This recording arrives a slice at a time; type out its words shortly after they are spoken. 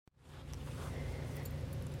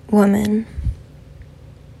Woman.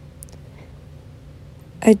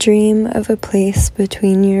 I dream of a place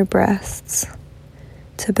between your breasts,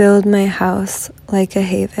 to build my house like a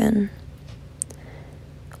haven,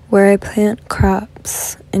 where I plant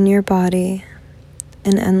crops in your body,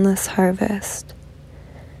 an endless harvest,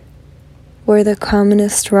 where the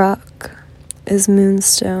commonest rock is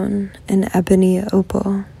moonstone and ebony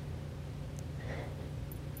opal,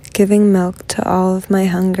 giving milk to all of my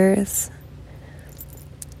hungers,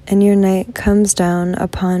 and your night comes down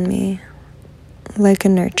upon me like a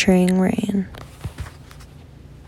nurturing rain.